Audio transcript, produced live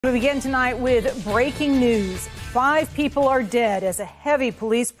We begin tonight with breaking news. 5 people are dead as a heavy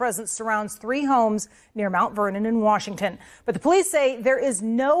police presence surrounds 3 homes near Mount Vernon in Washington. But the police say there is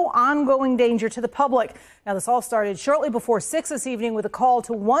no ongoing danger to the public. Now, this all started shortly before 6 this evening with a call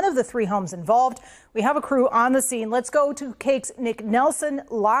to one of the 3 homes involved. We have a crew on the scene. Let's go to KAKE's Nick Nelson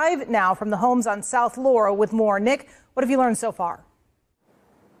live now from the homes on South Laura with more. Nick, what have you learned so far?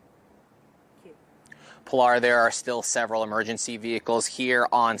 Pilar, there are still several emergency vehicles here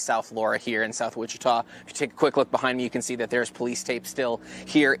on South Laura here in South Wichita. If you take a quick look behind me, you can see that there's police tape still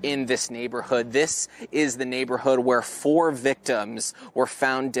here in this neighborhood. This is the neighborhood where 4 victims were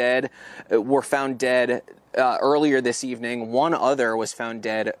found dead. Earlier this evening. One other was found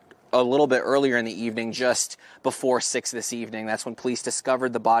dead a little bit earlier in the evening, just before 6 this evening. That's when police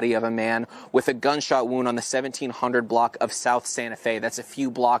discovered the body of a man with a gunshot wound on the 1700 block of South Santa Fe. That's a few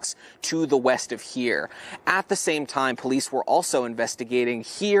blocks to the west of here. At the same time, police were also investigating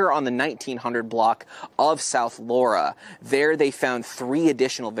here on the 1900 block of South Laura. There they found 3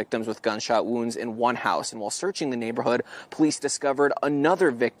 additional victims with gunshot wounds in one house. And while searching the neighborhood, police discovered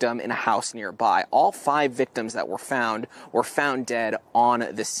another victim in a house nearby. All 5 victims that were found dead on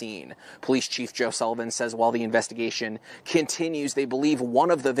the scene. Police Chief Joe Sullivan says while the investigation continues, they believe one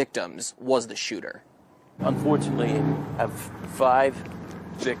of the victims was the shooter. Unfortunately, I have 5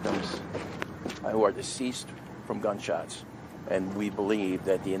 victims who are deceased from gunshots, and we believe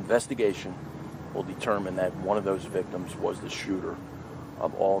that the investigation will determine that one of those victims was the shooter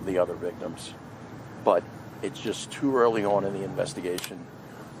of all the other victims. But it's just too early on in the investigation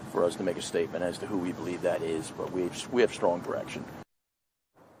for us to make a statement as to who we believe that is, but we have strong direction.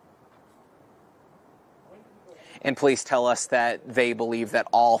 And police tell us that they believe that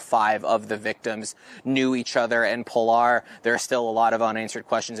all 5 of the victims knew each other. And Pilar, there are still a lot of unanswered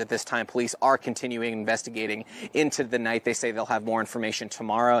questions at this time. Police are continuing investigating into the night. They say they'll have more information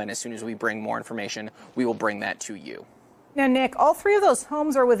tomorrow. And as soon as we bring more information, we will bring that to you. Now, Nick, all 3 of those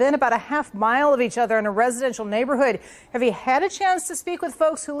homes are within about a half mile of each other in a residential neighborhood. Have you had a chance to speak with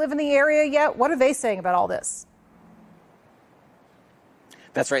folks who live in the area yet? What are they saying about all this?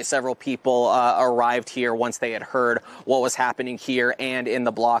 That's right. Several people arrived here once they had heard what was happening here and in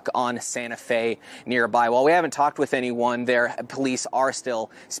the block on Santa Fe nearby. While we haven't talked with anyone there, police are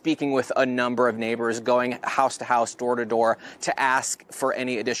still speaking with a number of neighbors, going house to house, door to door, to ask for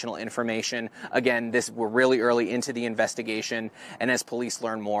any additional information. Again, we're really early into the investigation, and as police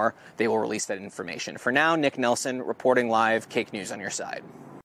learn more, they will release that information. For now, Nick Nelson reporting live, KAKE News on your side.